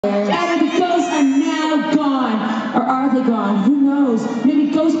And the ghosts are now gone. Or are they gone? Who knows?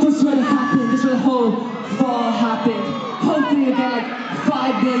 Maybe Ghostbusters would have happened. This would have whole fall happened. Hopefully you'll get like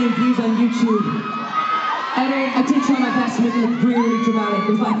 5 billion views on YouTube. And I did try my best to make it look really dramatic.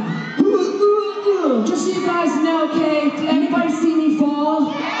 It was like, just so you guys know, okay? Did anybody see me fall?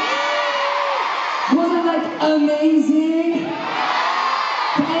 Was it like amazing?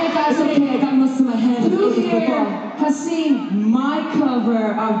 But anyway guys, okay, I got most of my head. Who here has seen my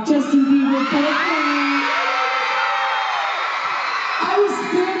cover of Justin Bieber Boyfriend? I was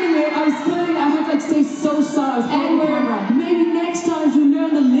filming it, I had to like stay so silent. And maybe next time if you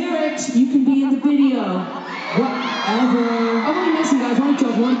learn the lyrics, you can be in the video. Whatever. I'm only messing guys, I want to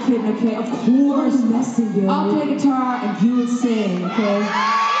joke one kid, okay? Of course. I'm messing you. I'll play guitar and you'll sing, okay?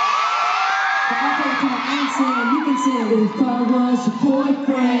 I'll play guitar and sing, you can sing. If I was your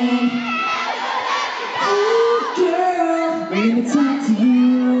boyfriend, oh girl, let me talk to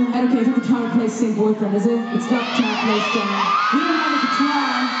you. I don't care, it's not the time and place to sing boyfriend, is it? It's not the time and place, John. We don't have a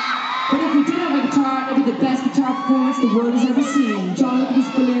guitar, but if we did have a guitar, it'd be the best guitar performance the world has ever seen. John, look at this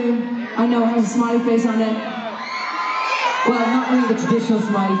balloon. I know, it has a smiley face on it. Well, not really the traditional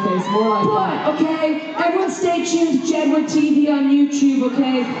smiley face, more like that. Okay, everyone stay tuned to Jedward TV on YouTube,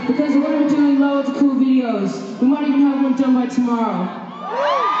 okay? Because we're going to be doing loads of cool videos. We might even have one done by tomorrow.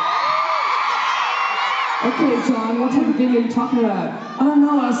 Okay, John, what type of video are you talking about? I don't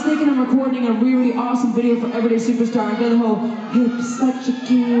know, I was thinking of recording a really awesome video for Everyday Superstar and get the whole hips like you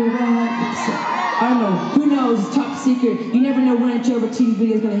do that. I don't know, who knows, it's top secret. You never know when a Jedward TV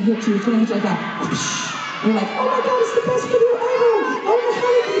video is going to hit you. It's going to hit you like that. You're like, oh my god, it's the best video ever! I don't know how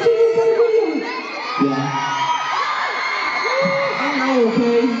you can do a better video! Yeah. I don't know,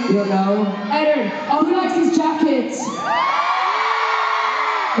 okay? You don't know? Edward, oh, who likes these jackets?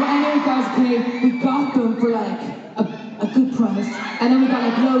 Well, anyway, guys, okay, we got them for like a good price. And then we got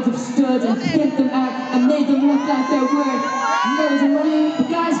like loads of studs and pimped them out and made them look like they're worth loads of money. But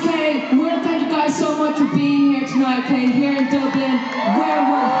guys, okay, we want to thank you guys so much for being here tonight, okay, here in Dublin, where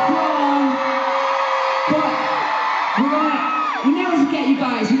we're from. But we never forget you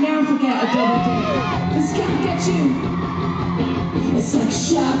guys, we never forget a double date. This is gonna get you. It's like a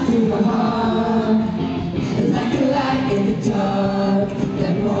shot through the heart, like a light in the dark.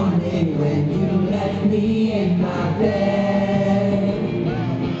 That morning when you left me in my bed,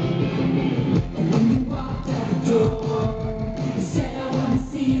 and when you walked out the door, you said I wouldn't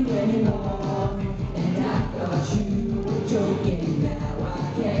see you anymore. And I thought you were joking, now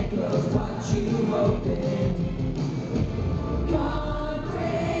I can't close what you opened. Gone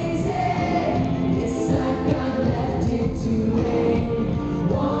crazy, it's like I'm left it too late.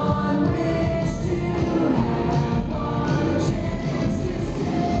 One wish to have one chance to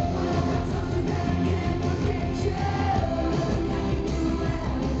stay. Something that I can't forget you. Nothing I can do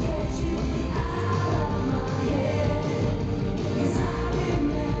to get you out of my head. 'Cause I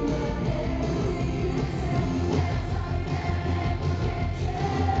remember everything you said.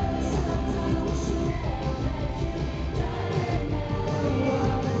 Sometimes I wish you never met you.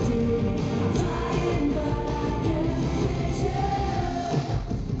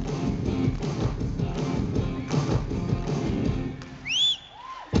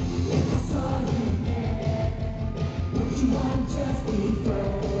 Just be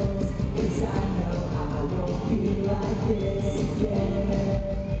friends, 'cause I know I won't be like this again.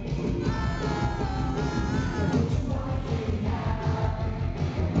 What you want me now?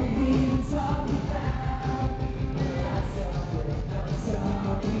 What we talk about? I'm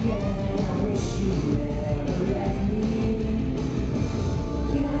sorry, and I wish you never left me.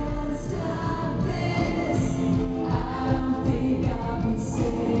 Can't stop this, I don't think I'll be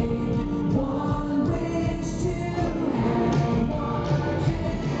safe. One wish to have.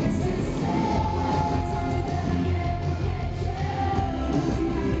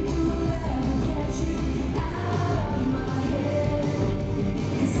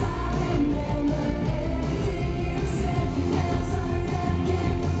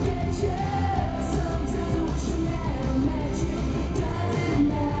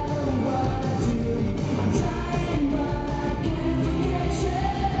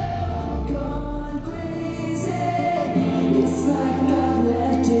 It's like I've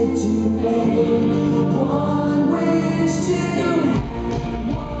left it too late. One wish to